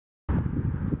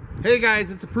Hey guys,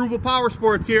 it's Approval Power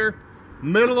Sports here.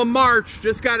 Middle of March,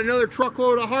 just got another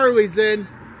truckload of Harleys in.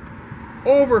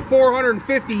 Over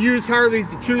 450 used Harleys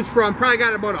to choose from. Probably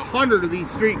got about 100 of these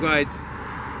street glides.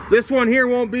 This one here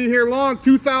won't be here long.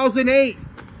 2008.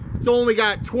 It's only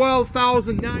got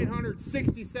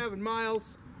 12,967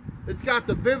 miles. It's got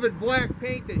the vivid black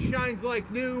paint that shines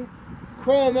like new.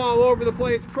 Chrome all over the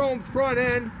place. Chrome front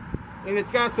end. And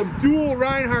it's got some dual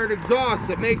Reinhardt exhaust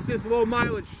that makes this low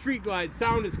mileage street glide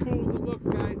sound as cool as it looks,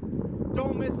 guys.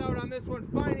 Don't miss out on this one.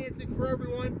 Financing for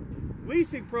everyone.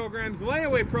 Leasing programs,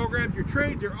 layaway programs, your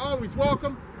trades are always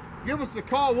welcome. Give us a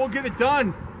call, we'll get it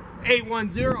done.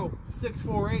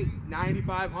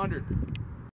 810-648-9500.